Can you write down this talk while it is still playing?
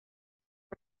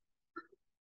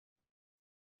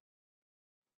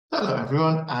Hello,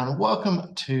 everyone, and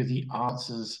welcome to the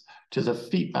answers to the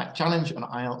feedback challenge on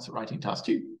IELTS Writing Task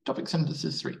 2, Topic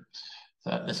Sentences 3.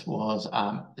 So this was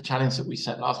the challenge that we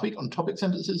set last week on topic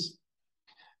sentences.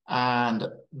 And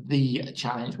the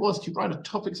challenge was to write a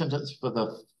topic sentence for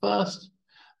the first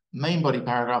main body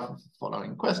paragraph of the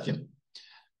following question.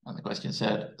 And the question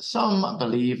said, some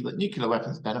believe that nuclear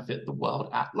weapons benefit the world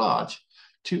at large.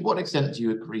 To what extent do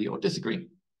you agree or disagree?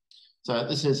 So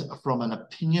this is from an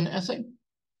opinion essay.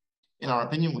 In our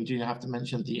opinion, we do have to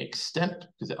mention the extent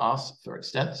because it asks for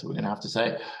extent. So we're going to have to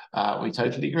say we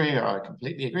totally agree or I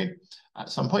completely agree at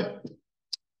some point.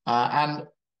 And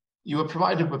you were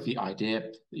provided with the idea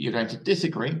that you're going to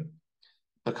disagree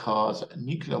because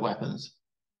nuclear weapons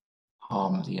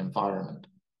harm the environment.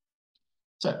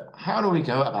 So how do we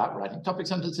go about writing topic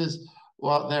sentences?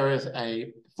 Well, there is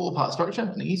a four-part structure,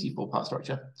 an easy four-part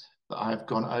structure that I've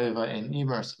gone over in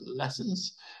numerous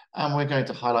lessons. And we're going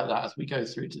to highlight that as we go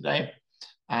through today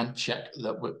and check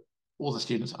that all the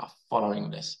students are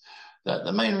following this.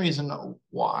 The main reason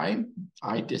why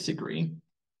I disagree.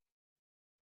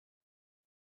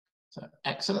 So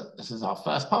excellent, this is our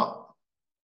first part.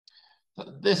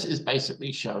 So this is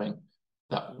basically showing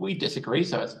that we disagree,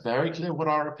 so it's very clear what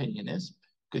our opinion is,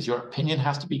 because your opinion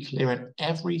has to be clear in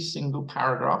every single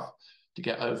paragraph to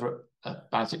get over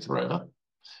basics or over.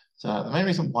 So the main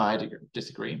reason why I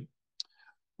disagree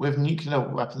with nuclear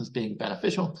weapons being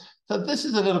beneficial. So this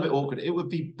is a little bit awkward. It would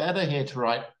be better here to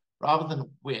write, rather than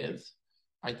with,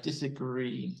 I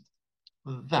disagree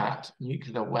that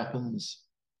nuclear weapons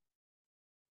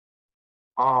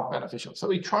are beneficial. So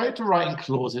we try to write in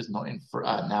clauses, not in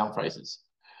noun phrases.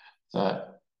 So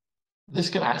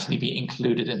this can actually be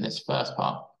included in this first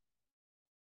part.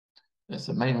 That's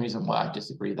the main reason why I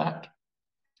disagree that.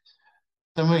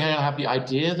 Then we're going to have the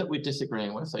idea that we're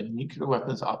disagreeing with. So nuclear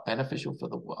weapons are beneficial for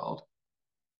the world.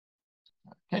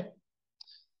 Okay.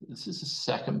 This is the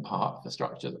second part of the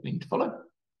structure that we need to follow.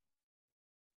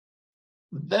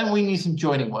 Then we need some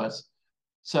joining words.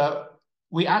 So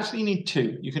we actually need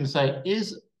two. You can say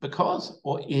is because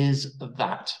or is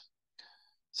that.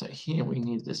 So here we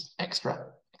need this extra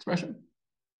expression.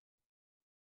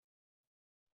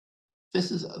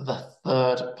 This is the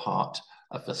third part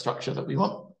of the structure that we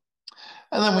want.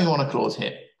 And then we want a clause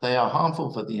here. They are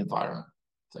harmful for the environment.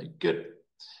 So good.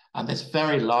 And this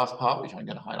very last part, which I'm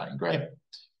going to highlight in gray,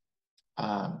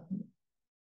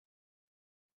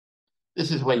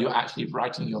 this is where you're actually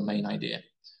writing your main idea.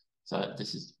 So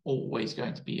this is always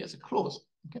going to be as a clause.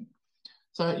 Okay.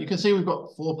 So you can see we've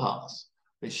got four parts.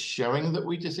 We're showing that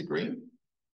we disagree.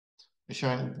 We're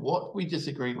showing what we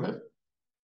disagree with.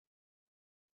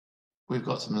 We've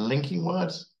got some linking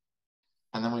words.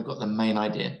 And then we've got the main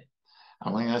idea.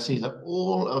 And we're going to see that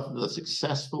all of the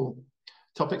successful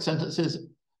topic sentences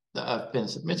that have been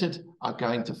submitted are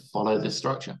going to follow this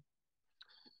structure.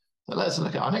 So let's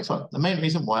look at our next one. The main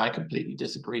reason why I completely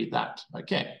disagree that.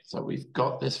 Okay, so we've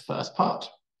got this first part.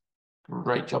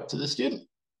 Great job to the student.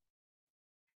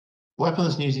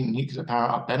 Weapons using nuclear power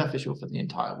are beneficial for the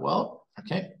entire world.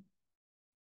 Okay.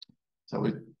 So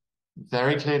we've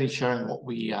very clearly shown what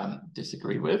we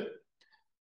disagree with.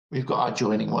 We've got our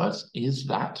joining words, is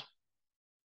that.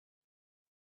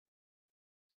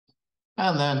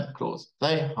 And then clause,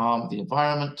 they harm the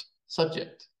environment,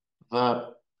 subject,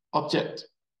 verb, object.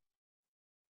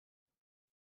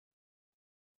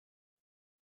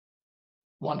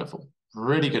 Wonderful,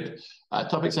 really good.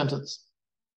 Topic sentence.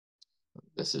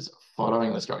 This is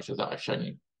following the structure that I've shown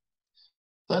you.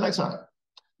 So next one,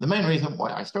 the main reason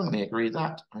why I strongly agree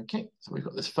that, okay, so we've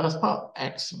got this first part,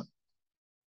 excellent.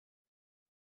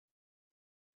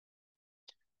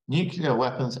 Nuclear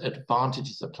weapons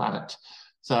advantages the planet.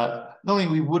 So normally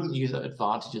we wouldn't use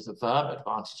advantage as a verb,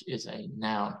 advantage is a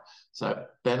noun. So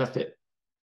benefit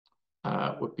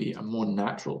would be a more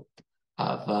natural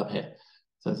verb here.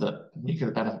 So the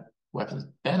nuclear weapons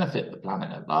benefit the planet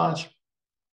at large.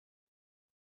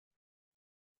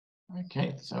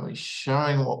 Okay, so we're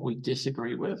showing what we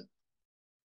disagree with.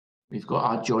 We've got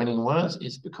our joining words,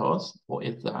 is because, or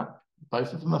is that.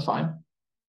 Both of them are fine.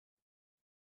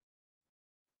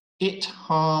 It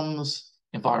harms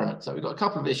environment. So we've got a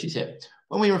couple of issues here.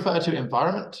 When we refer to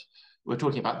environment, we're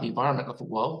talking about the environment of the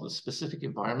world, the specific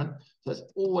environment. So it's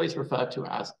always referred to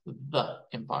as the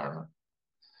environment.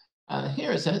 And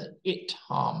here it says it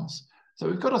harms. So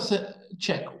we've got to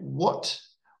check what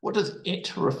does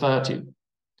it refer to?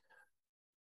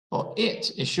 Well,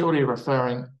 it is surely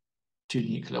referring to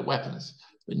nuclear weapons.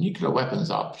 The nuclear weapons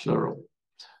are plural.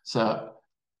 So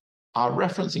our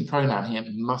referencing pronoun here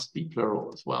must be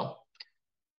plural as well.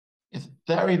 It's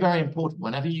very, very important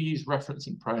whenever you use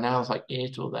referencing pronouns like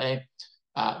it or they,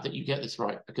 that you get this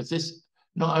right, because this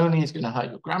not only is going to hurt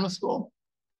your grammar score,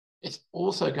 it's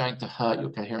also going to hurt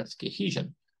your coherence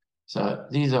cohesion. So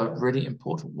these are really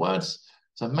important words.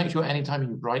 So make sure anytime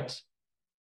you write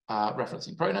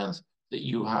referencing pronouns that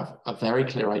you have a very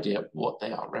clear idea of what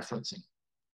they are referencing.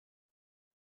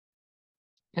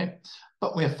 Okay,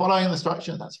 but we're following the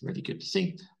structure. That's really good to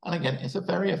see. And again, it's a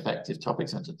very effective topic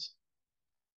sentence.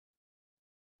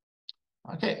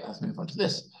 Okay, let's move on to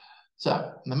this.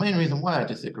 So the main reason why I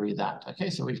disagree that, okay,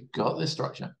 so we've got this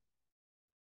structure.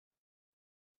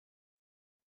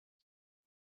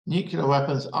 Nuclear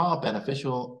weapons are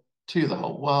beneficial to the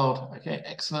whole world. Okay,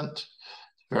 excellent.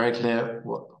 Very clear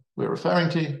what we're referring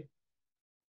to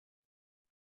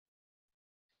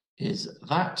is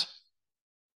that.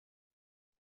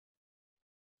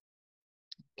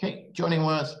 Okay, joining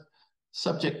words,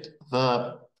 subject,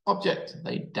 verb, object,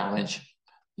 they damage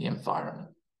the environment.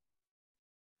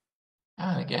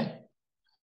 And again,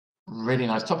 really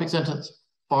nice topic sentence,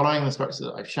 following the structure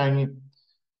that I've shown you.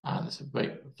 And this will be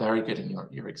very good in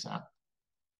your exam.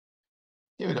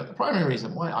 Here we've got the primary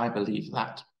reason why I believe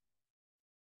that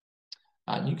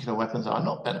nuclear weapons are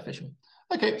not beneficial.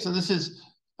 Okay, so this is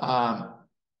following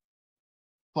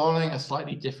a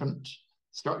slightly different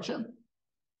structure.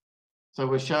 So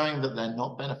we're showing that they're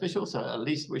not beneficial. So at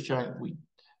least we're showing that we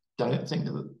don't think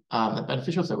that they're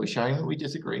beneficial. So we're showing that we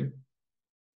disagree.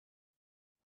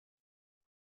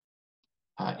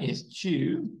 Is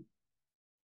due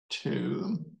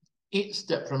to its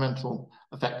detrimental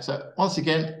effect. So once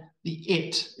again, the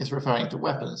it is referring to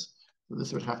weapons. So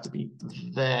this would have to be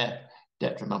their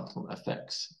detrimental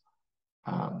effects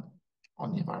on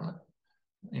the environment.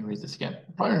 Let me read this again.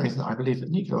 The primary reason I believe that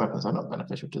nuclear weapons are not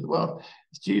beneficial to the world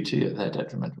is due to their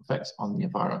detrimental effects on the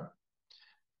environment.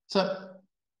 So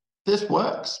this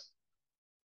works.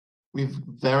 We've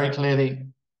very clearly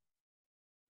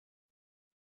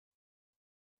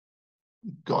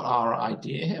got our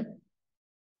idea here.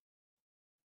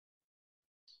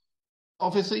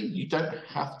 Obviously, you don't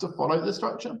have to follow the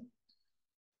structure,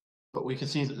 but we can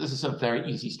see that this is a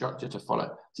very easy structure to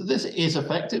follow. So this is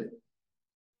effective,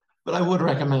 but I would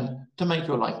recommend to make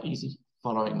your life easy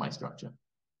following my structure.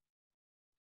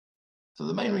 So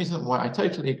the main reason why I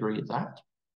totally agree with that,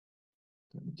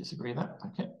 don't disagree with that,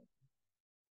 okay.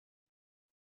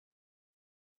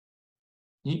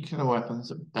 Nuclear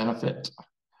weapons benefit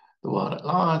the world at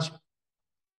large.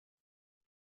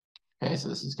 Okay, so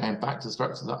this is going back to the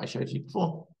structure that I showed you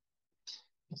before.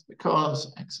 It's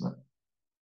because, excellent.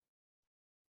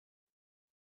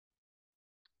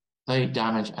 They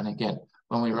damage, and again,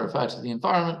 when we refer to the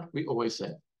environment, we always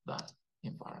say that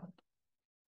environment.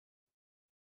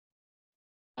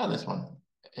 And this one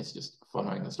is just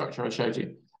following the structure I showed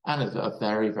you, and it's a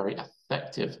very, very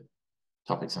effective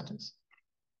topic sentence.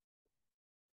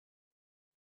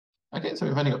 Okay, so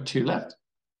we've only got two left.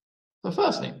 So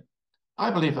firstly, I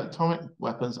believe that atomic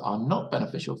weapons are not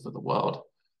beneficial for the world.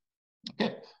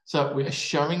 Okay, so we are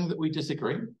showing that we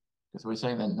disagree because we're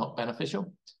saying they're not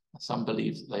beneficial. Some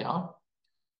believe that they are.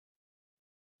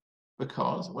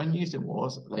 Because when used in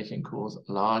wars, they can cause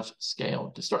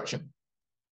large-scale destruction.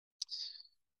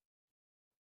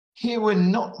 Here, we're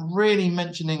not really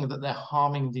mentioning that they're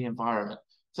harming the environment.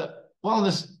 So while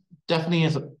this definitely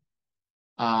is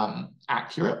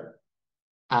accurate,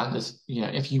 and this,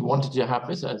 if you wanted to have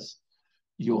this as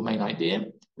your main idea,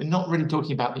 we're not really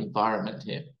talking about the environment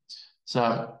here.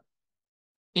 So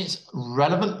it's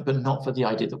relevant, but not for the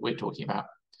idea that we're talking about,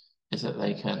 is that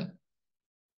they can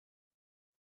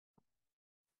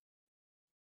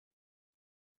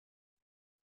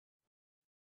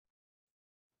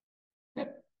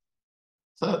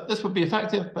So this would be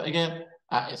effective, but again,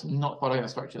 it's not following the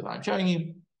structure that I'm showing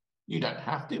you. You don't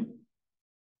have to.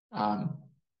 But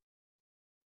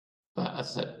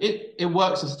as I said, it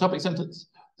works as a topic sentence.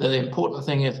 So the important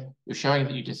thing is you're showing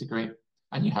that you disagree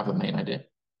and you have a main idea.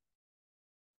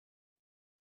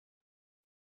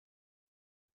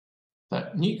 So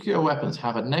nuclear weapons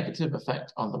have a negative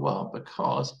effect on the world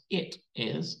because it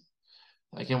is,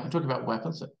 again, we're talking about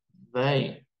weapons, so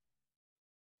they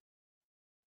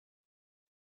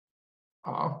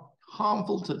are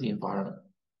harmful to the environment.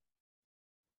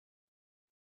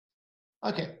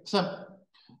 Okay, so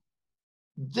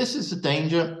this is the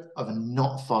danger of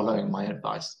not following my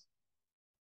advice.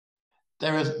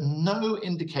 There is no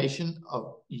indication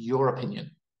of your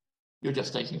opinion. You're just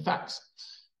stating facts.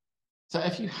 So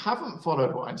if you haven't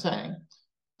followed what I'm saying,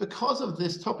 because of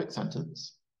this topic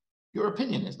sentence, your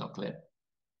opinion is not clear.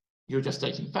 You're just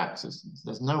stating facts.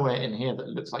 There's nowhere in here that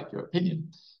looks like your opinion.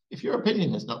 If your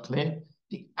opinion is not clear,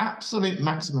 the absolute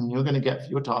maximum you're going to get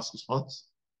for your task response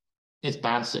is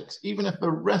band 6. Even if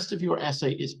the rest of your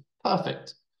essay is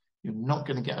perfect, you're not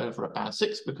going to get over a band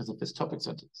 6 because of this topic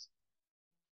sentence.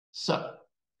 So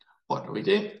what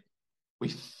do? We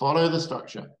follow the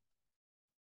structure.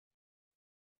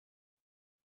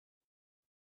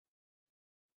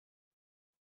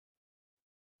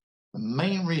 The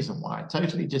main reason why I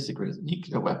totally disagree is that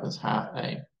nuclear weapons have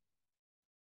a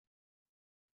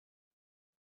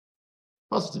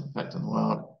positive effect on the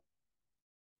world.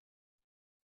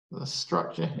 The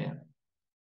structure here,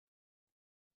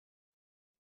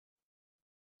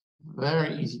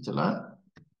 very easy to learn.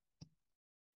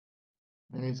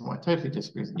 The reason why I totally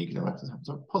disagree is that nuclear weapons have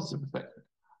a positive effect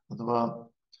on the world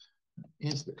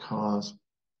is because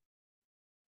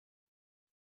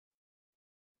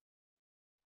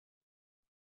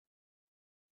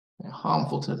they're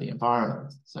harmful to the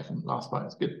environment. Second, last part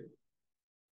is good.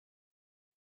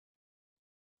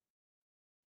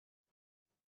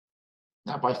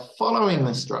 Now, by following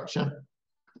this structure,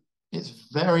 it's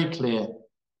very clear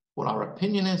what our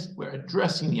opinion is. We're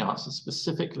addressing the answer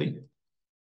specifically,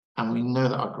 and we know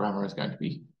that our grammar is going to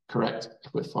be correct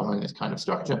if we're following this kind of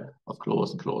structure of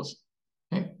clause and clause.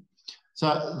 Okay?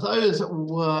 So those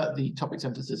were the topic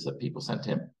sentences that people sent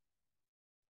in.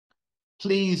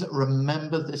 Please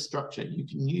remember this structure. You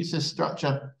can use this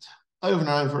structure over and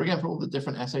over again for all the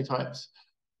different essay types.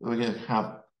 We're going to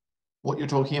have what you're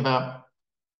talking about,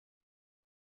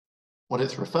 what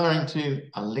it's referring to,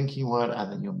 a linking word,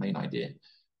 and then your main idea.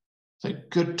 So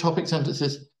good topic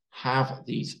sentences have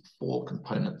these 4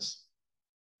 components.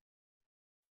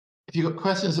 If you've got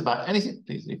questions about anything,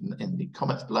 please leave them in the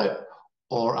comments below,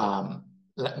 or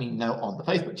let me know on the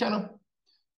Facebook channel.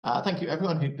 Thank you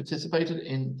everyone who participated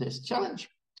in this challenge.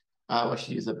 I wish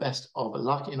you the best of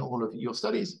luck in all of your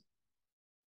studies.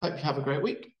 Hope you have a great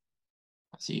week.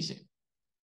 I'll see you soon.